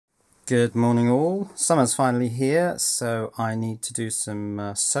Good morning all. Summer's finally here, so I need to do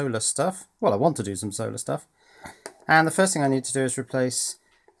some solar stuff. Well, I want to do some solar stuff. And the first thing I need to do is replace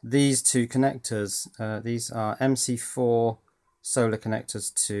these two connectors. These are MC4 solar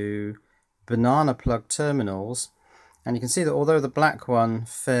connectors to banana plug terminals. And you can see that although the black one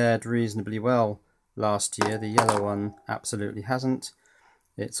fared reasonably well last year, the yellow one absolutely hasn't.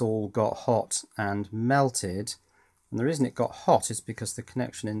 It's all got hot and melted. And the reason it got hot is because the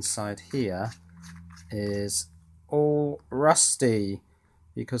connection inside here is all rusty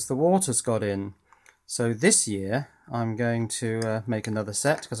because the water's got in. So this year I'm going to make another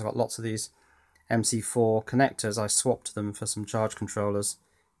set because I've got lots of these MC4 connectors. I swapped them for some charge controllers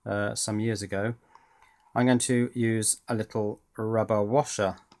some years ago. I'm going to use a little rubber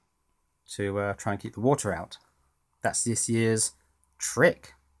washer to try and keep the water out. That's this year's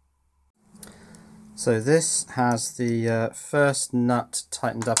trick. So this has the first nut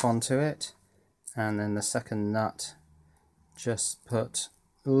tightened up onto it, and then the second nut just put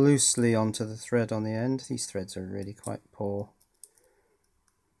loosely onto the thread on the end. These threads are really quite poor.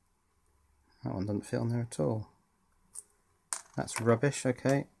 That one doesn't fit on there at all. That's rubbish.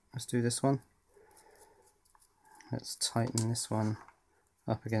 Okay, let's do this one. Let's tighten this one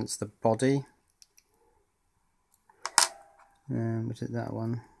up against the body. And we did that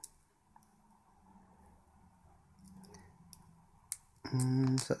one.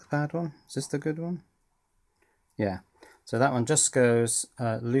 Is that the bad one? Is this the good one? Yeah. So that one just goes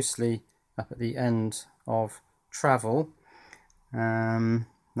loosely up at the end of travel. Now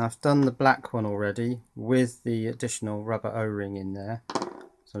I've done the black one already with the additional rubber O-ring in there.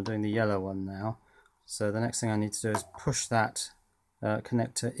 So I'm doing the yellow one now. So the next thing I need to do is push that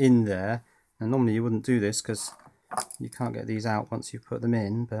connector in there. And normally you wouldn't do this because you can't get these out once you put them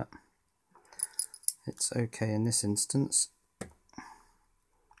in, but it's okay in this instance.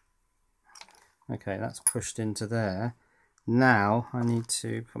 Okay, that's pushed into there. Now I need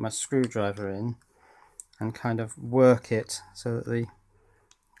to put my screwdriver in and kind of work it so that the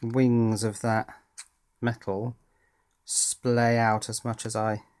wings of that metal splay out as much as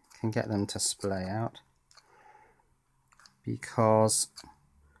I can get them to splay out. Because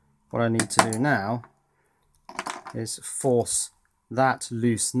what I need to do now is force that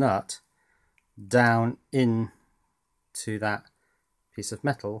loose nut down into that piece of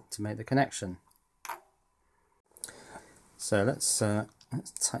metal to make the connection. So let's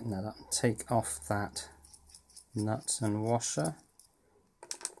tighten that up, take off that nut and washer,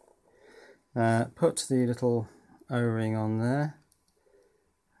 put the little O-ring on there,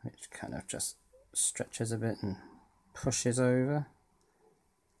 which kind of just stretches a bit and pushes over.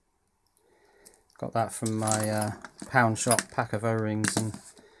 Got that from my pound shop pack of O-rings and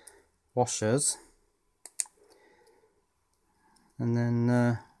washers. And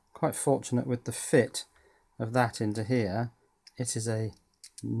then quite fortunate with the fit of that into here. It is a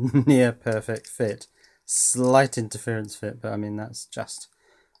near perfect fit. Slight interference fit, but I mean that's just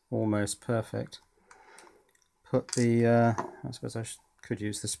almost perfect. Put the I suppose I could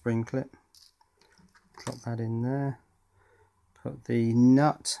use the spring clip. Drop that in there. Put the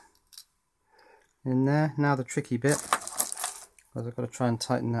nut in there. Now the tricky bit, because I've got to try and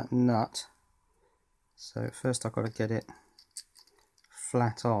tighten that nut. So first I've got to get it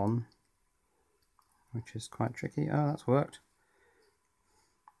flat on, which is quite tricky. Oh, that's worked.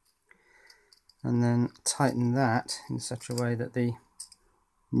 And then tighten that in such a way that the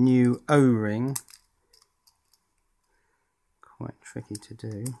new O-ring, quite tricky to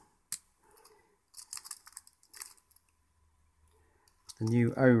do, the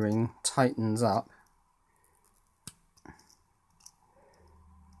new O-ring tightens up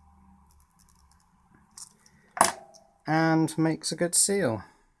and makes a good seal.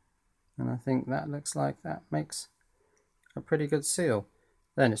 And I think that looks like that makes a pretty good seal.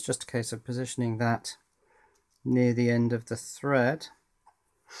 Then it's just a case of positioning that near the end of the thread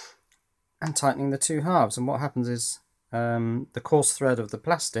and tightening the two halves. And what happens is the coarse thread of the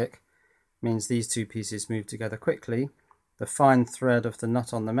plastic means these two pieces move together quickly. The fine thread of the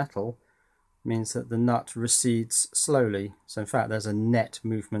nut on the metal means that the nut recedes slowly. So in fact there's a net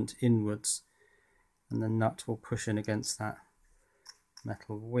movement inwards and the nut will push in against that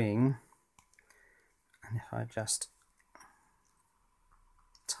metal wing. And if I just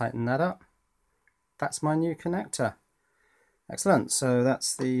tighten that up, that's my new connector. Excellent. So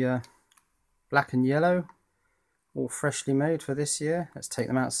that's the black and yellow, all freshly made for this year. Let's take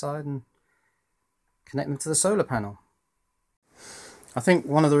them outside and connect them to the solar panel. I think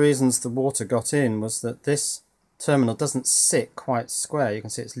one of the reasons the water got in was that this terminal doesn't sit quite square. You can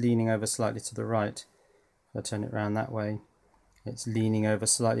see it's leaning over slightly to the right. If I turn it around that way, it's leaning over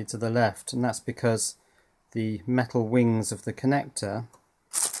slightly to the left, and that's because the metal wings of the connector,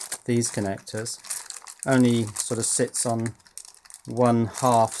 these connectors, only sort of sits on one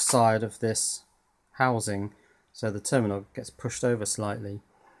half side of this housing, so the terminal gets pushed over slightly,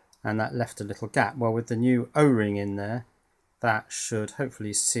 and that left a little gap. Well, with the new O-ring in there, that should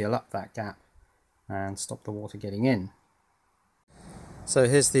hopefully seal up that gap and stop the water getting in. So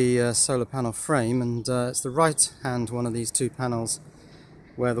here's the solar panel frame, and it's the right hand one of these two panels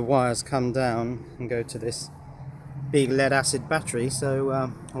where the wires come down and go to this big lead acid battery. So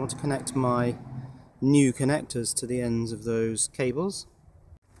I want to connect my new connectors to the ends of those cables.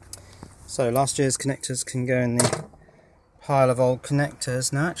 So last year's connectors can go in the pile of old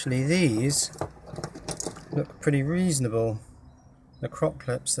connectors. Now actually these look pretty reasonable, the crop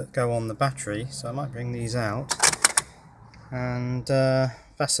clips that go on the battery, so I might bring these out. And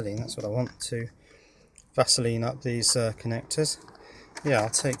Vaseline, that's what I want, to Vaseline up these connectors. Yeah, I'll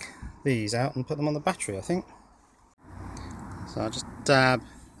take these out and put them on the battery, I think. So I'll just dab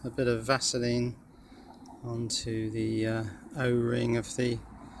a bit of Vaseline onto the O-ring of the,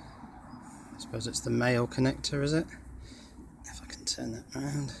 I suppose it's the male connector, is it? If I can turn that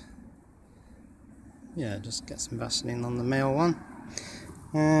around. Yeah, just get some Vaseline on the male one.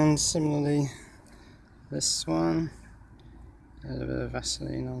 And similarly, this one. A little bit of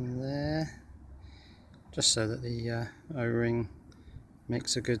Vaseline on there, just so that the O-ring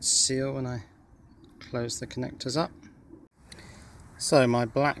makes a good seal when I close the connectors up. So my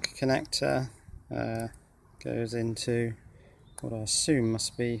black connector goes into what I assume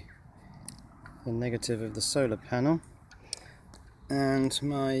must be the negative of the solar panel, and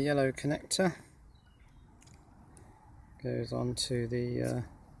my yellow connector goes onto the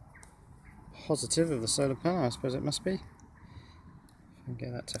positive of the solar panel, I suppose it must be. And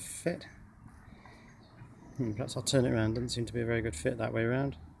get that to fit. Perhaps I'll turn it around, doesn't seem to be a very good fit that way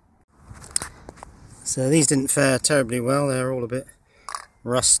around. So these didn't fare terribly well, they're all a bit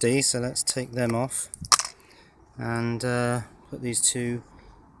rusty, so let's take them off and put these two,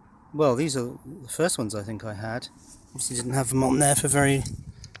 well, these are the first ones I think I had. Obviously didn't have them on there for very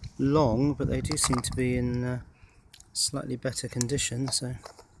long, but they do seem to be in slightly better condition, so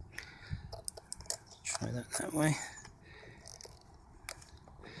try that way.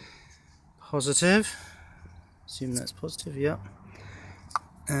 Positive, assume that's positive, yeah,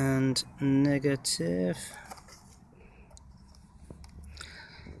 and negative,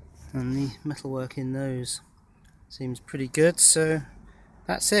 and the metalwork in those seems pretty good. So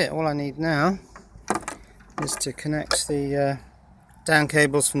that's it. All I need now is to connect the down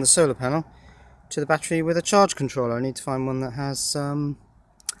cables from the solar panel to the battery with a charge controller. I need to find one that has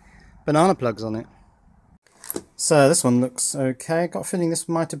banana plugs on it. So this one looks okay. Got a feeling this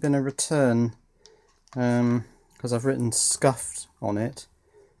might have been a return because I've written scuffed on it.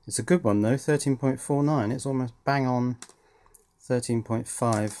 It's a good one though, 13.49. It's almost bang on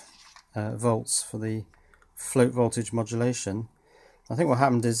 13.5 volts for the float voltage modulation. I think what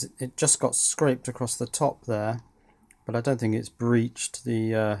happened is it just got scraped across the top there, but I don't think it's breached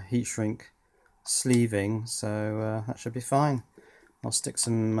the heat shrink sleeving, so that should be fine. I'll stick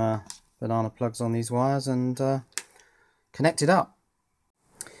some banana plugs on these wires and connect it up.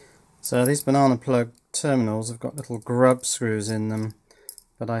 So these banana plug terminals have got little grub screws in them,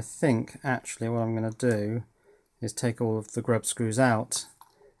 but I think actually what I'm going to do is take all of the grub screws out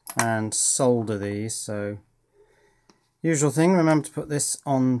and solder these. So usual thing, remember to put this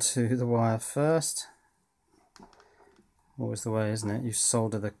onto the wire first. Always the way, isn't it? You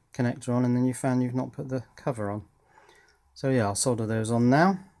solder the connector on and then you found you've not put the cover on. So yeah, I'll solder those on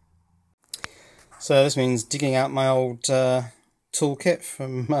now. So this means digging out my old toolkit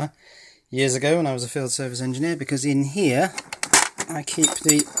from years ago when I was a field service engineer, because in here I keep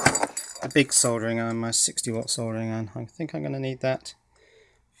the big soldering iron, my 60-watt soldering iron. I think I'm going to need that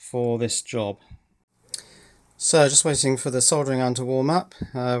for this job. So just waiting for the soldering iron to warm up,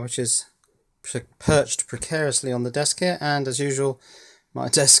 which is perched precariously on the desk here, and as usual my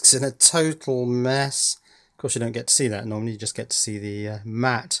desk's in a total mess. Of course you don't get to see that normally, you just get to see the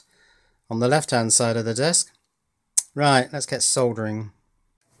mat on the left hand side of the desk. Right, let's get soldering.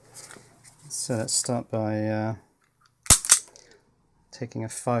 So let's start by taking a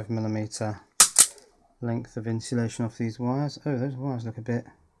 5mm length of insulation off these wires. Oh, those wires look a bit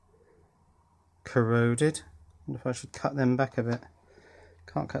corroded. I wonder if I should cut them back a bit.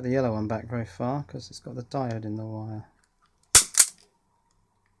 Can't cut the yellow one back very far because it's got the diode in the wire.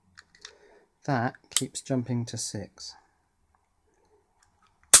 That keeps jumping to 6.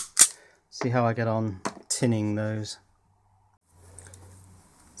 See how I get on tinning those.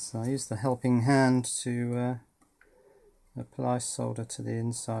 So I use the helping hand to apply solder to the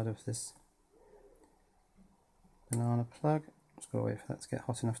inside of this banana plug. Just gotta wait for that to get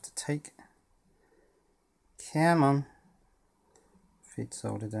hot enough to take. Come on. Feed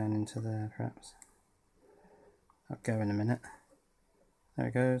solder down into there perhaps. I'll go in a minute. There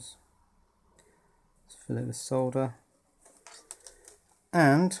it goes. Let's fill it with solder.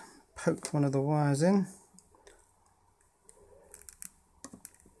 And poke one of the wires in.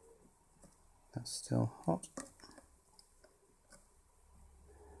 That's still hot.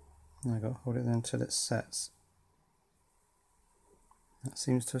 Now I've got to hold it there until it sets. That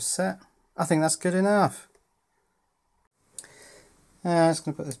seems to have set. I think that's good enough. I'm just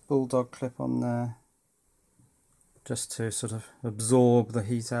going to put this bulldog clip on there just to sort of absorb the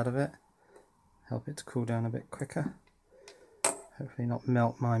heat out of it, help it to cool down a bit quicker, hopefully not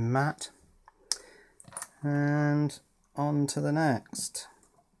melt my mat. And on to the next.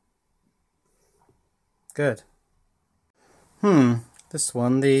 Good. This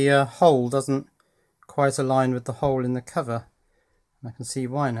one, the hole doesn't quite align with the hole in the cover. I can see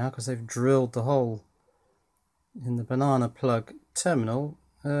why now, because they've drilled the hole in the banana plug terminal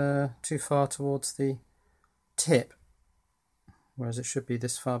too far towards the tip, whereas it should be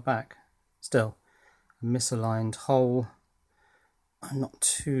this far back. Still, a misaligned hole. I'm not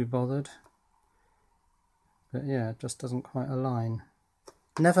too bothered, but yeah, it just doesn't quite align.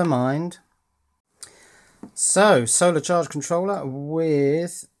 Never mind. So, solar charge controller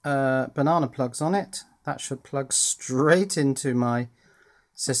with banana plugs on it. That should plug straight into my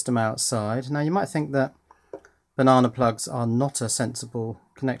system outside. Now you might think that banana plugs are not a sensible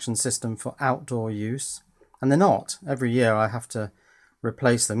connection system for outdoor use, and they're not. Every year I have to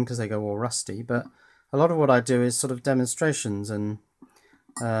replace them because they go all rusty, but a lot of what I do is sort of demonstrations, and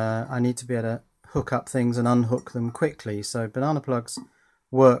I need to be able to hook up things and unhook them quickly. So banana plugs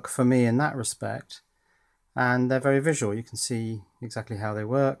work for me in that respect, and they're very visual. You can see exactly how they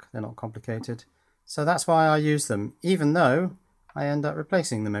work. They're not complicated. So that's why I use them, even though I end up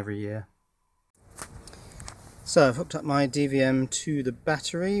replacing them every year. So I've hooked up my DVM to the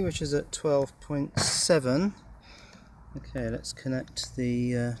battery, which is at 12.7. Okay, let's connect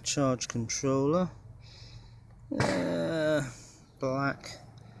the charge controller. Black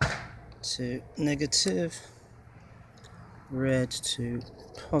to negative, red to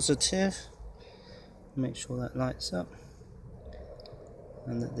positive. Make sure that lights up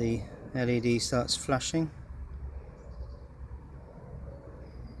and that the LED starts flashing.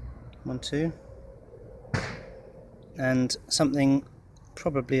 1, 2. And something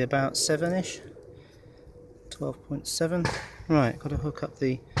probably about 7ish, 12.7. Right, got to hook up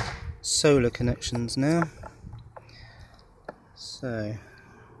the solar connections now. So,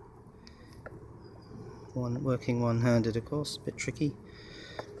 working one-handed, of course, a bit tricky.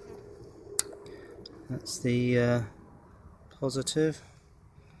 That's the positive.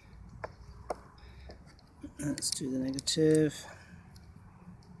 Let's do the negative.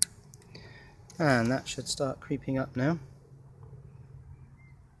 And that should start creeping up now.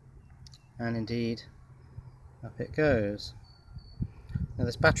 And indeed, up it goes. Now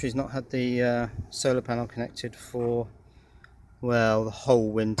this battery's not had the solar panel connected for, well, the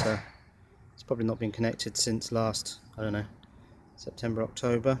whole winter. It's probably not been connected since last, I don't know, September,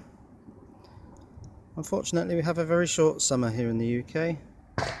 October. Unfortunately, we have a very short summer here in the UK.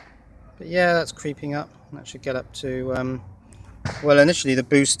 But yeah, that's creeping up. That should get up to, well, initially the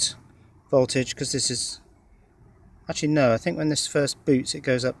boost voltage, because this is, actually no, I think when this first boots it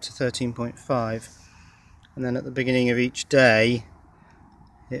goes up to 13.5, and then at the beginning of each day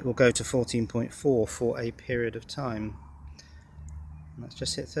it will go to 14.4 for a period of time. And that's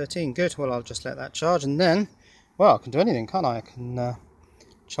just hit 13. Good. Well, I'll just let that charge, and then, well, I can do anything, can't I? I can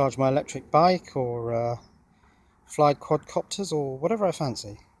charge my electric bike, or fly quadcopters, or whatever I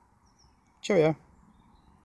fancy. Cheerio.